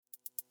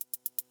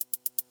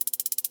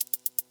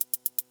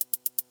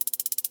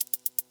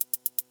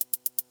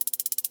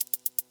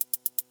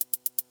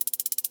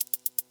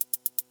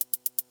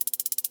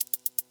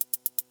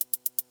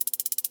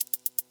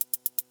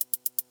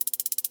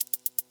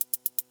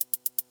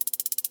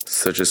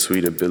Such a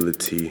sweet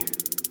ability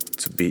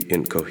to be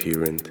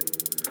incoherent,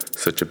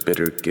 such a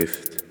bitter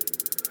gift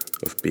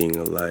of being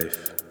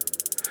alive.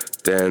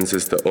 Dance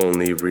is the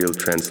only real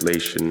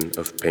translation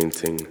of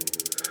painting.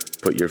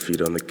 Put your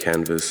feet on the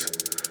canvas,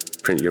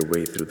 print your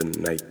way through the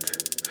night.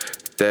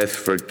 Death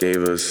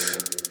forgave us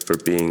for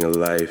being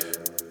alive,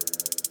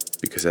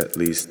 because at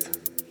least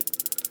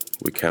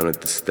we counted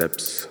the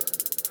steps.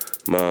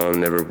 Mom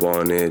never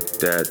wanted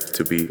Dad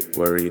to be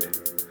worried.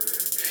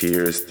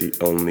 Fear is the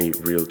only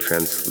real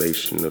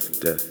translation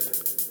of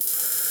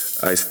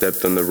death. I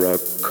stepped on the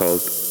rock called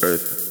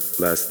Earth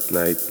last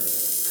night.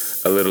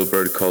 A little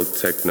bird called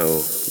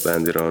Techno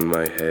landed on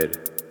my head.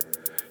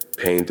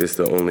 Paint is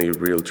the only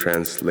real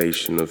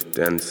translation of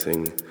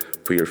dancing.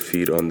 Put your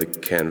feet on the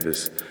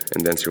canvas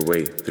and dance your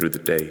way through the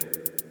day.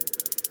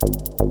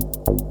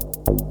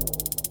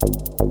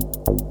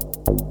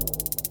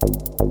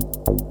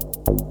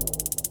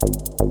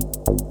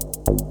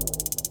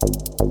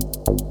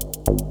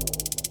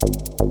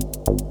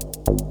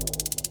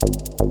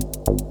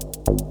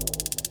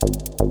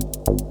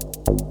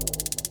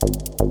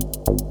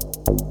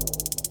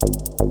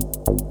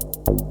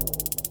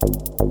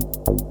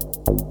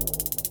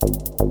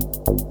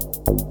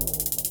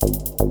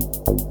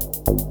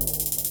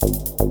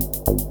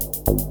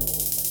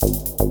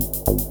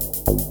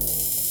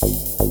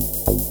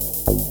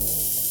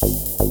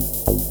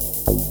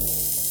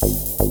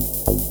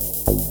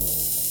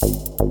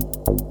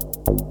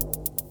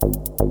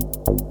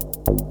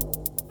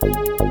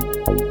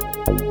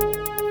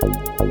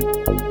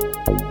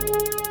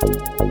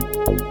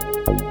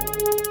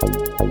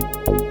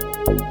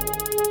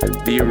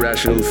 The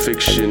irrational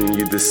fiction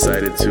you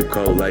decided to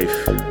call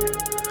life,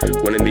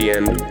 when in the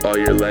end all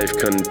your life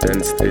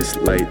condensed is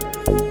light.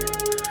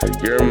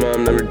 Your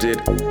mom never did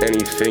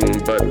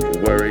anything but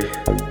worry,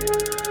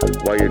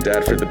 while your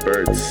dad fed the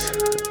birds,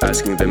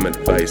 asking them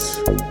advice.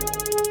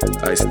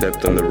 I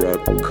stepped on the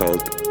rock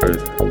called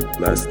Earth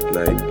last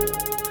night.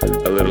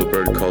 A little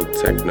bird called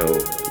Techno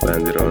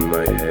landed on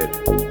my head.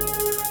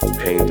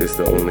 Paint is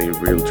the only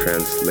real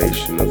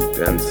translation of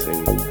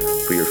dancing.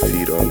 Put your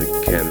feet on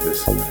the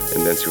canvas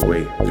and dance your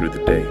way through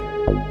the day.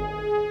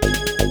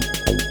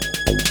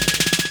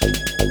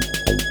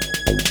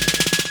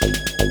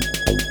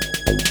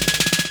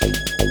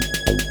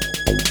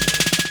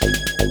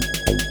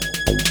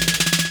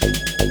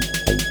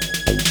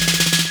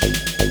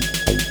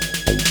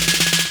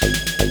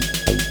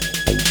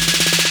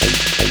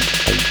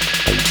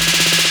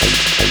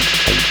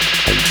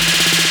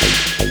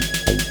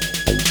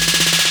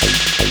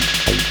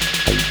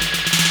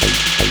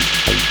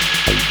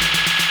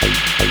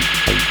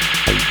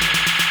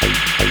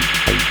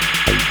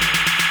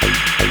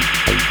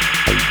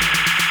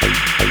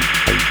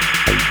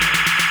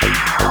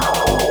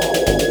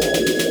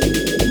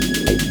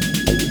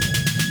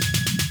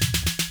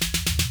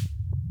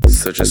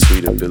 Such a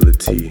sweet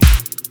ability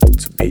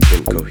to be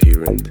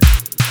incoherent,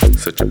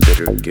 such a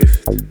bitter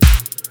gift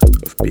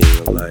of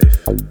being alive.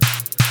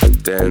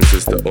 Dance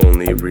is the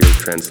only real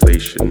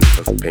translation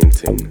of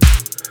painting.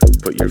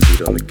 Put your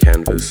feet on the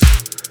canvas,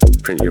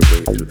 print your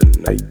way through the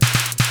night.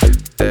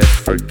 Death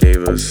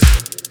forgave us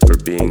for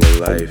being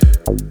alive,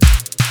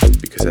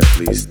 because at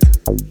least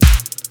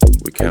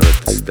we counted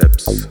the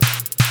steps.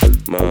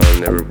 Mom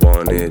never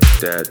wanted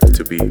Dad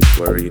to be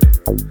worried.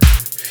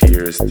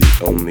 Fear is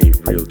the only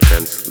real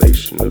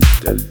translation of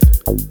death.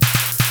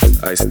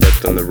 I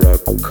stepped on the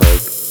rock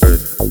called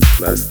Earth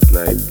last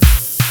night.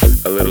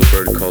 A little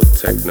bird called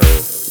Techno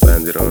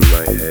landed on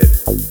my head.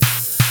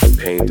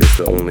 Paint is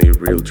the only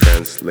real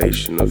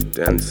translation of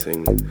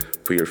dancing.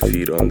 Put your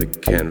feet on the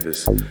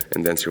canvas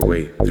and dance your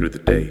way through the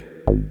day.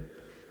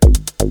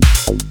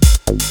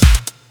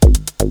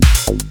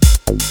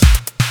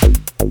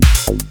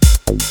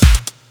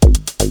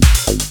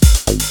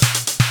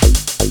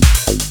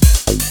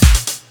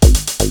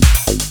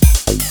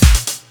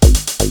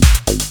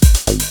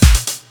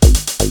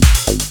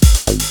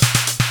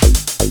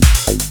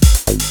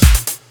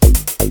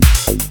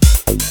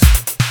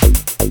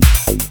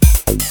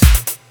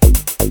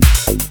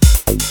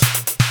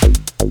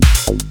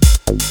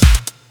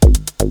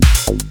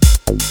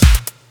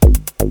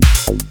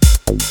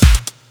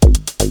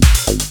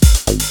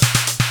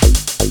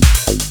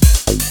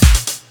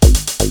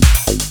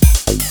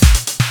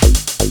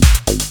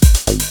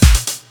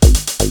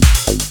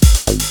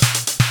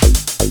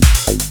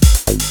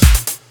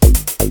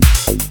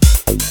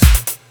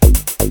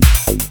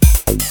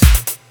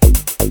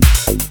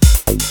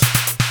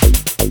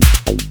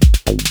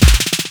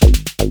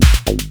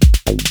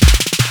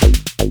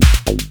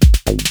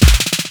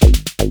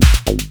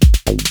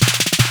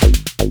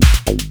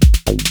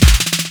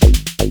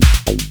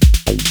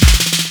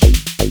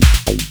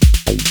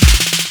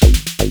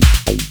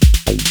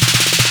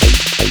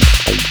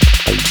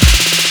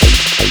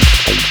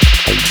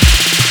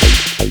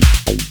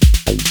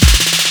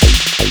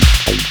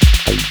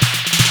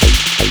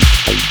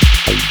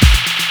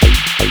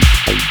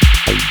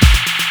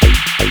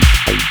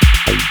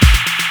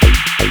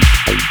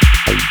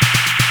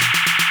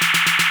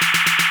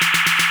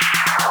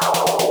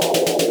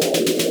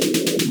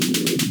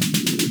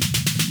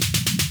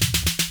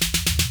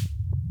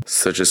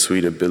 Such a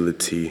sweet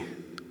ability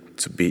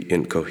to be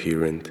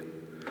incoherent,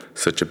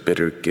 such a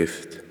bitter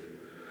gift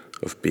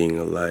of being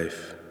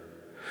alive.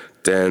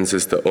 Dance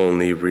is the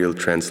only real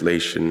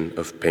translation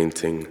of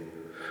painting.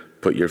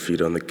 Put your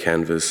feet on the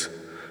canvas,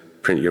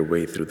 print your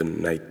way through the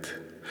night.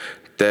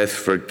 Death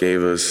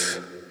forgave us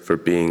for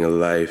being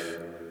alive,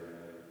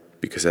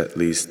 because at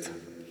least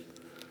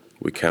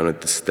we counted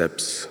the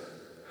steps.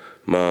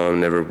 Mom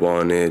never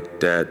wanted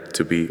Dad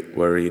to be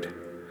worried.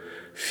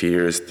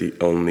 Fear is the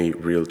only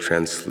real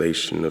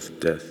translation of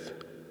death.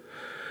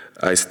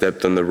 I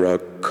stepped on the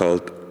rock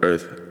called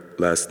Earth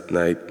last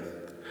night.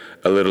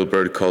 A little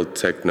bird called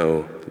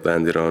Techno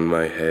landed on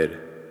my head.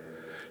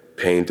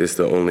 Paint is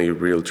the only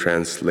real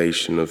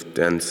translation of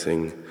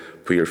dancing.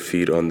 Put your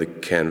feet on the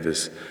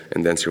canvas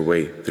and dance your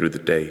way through the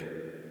day.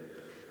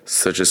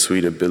 Such a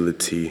sweet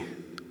ability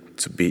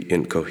to be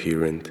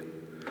incoherent,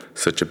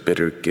 such a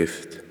bitter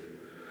gift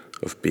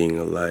of being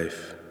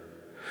alive.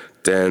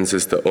 Dance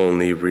is the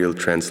only real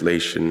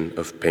translation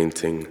of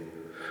painting.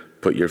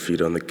 Put your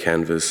feet on the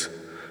canvas,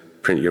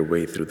 print your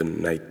way through the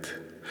night.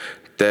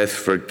 Death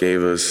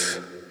forgave us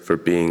for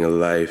being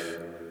alive,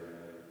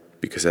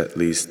 because at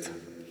least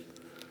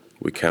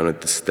we counted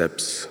the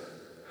steps.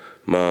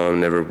 Mom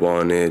never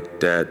wanted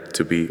Dad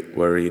to be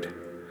worried.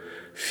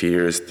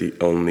 Fear is the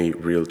only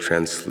real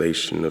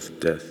translation of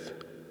death.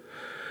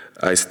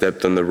 I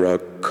stepped on the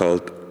rock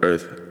called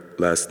Earth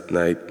last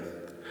night.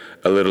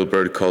 A little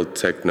bird called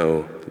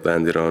Techno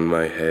landed on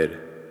my head.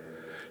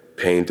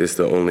 Paint is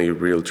the only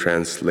real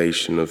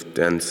translation of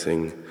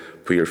dancing.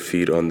 Put your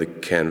feet on the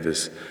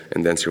canvas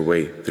and dance your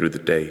way through the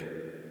day.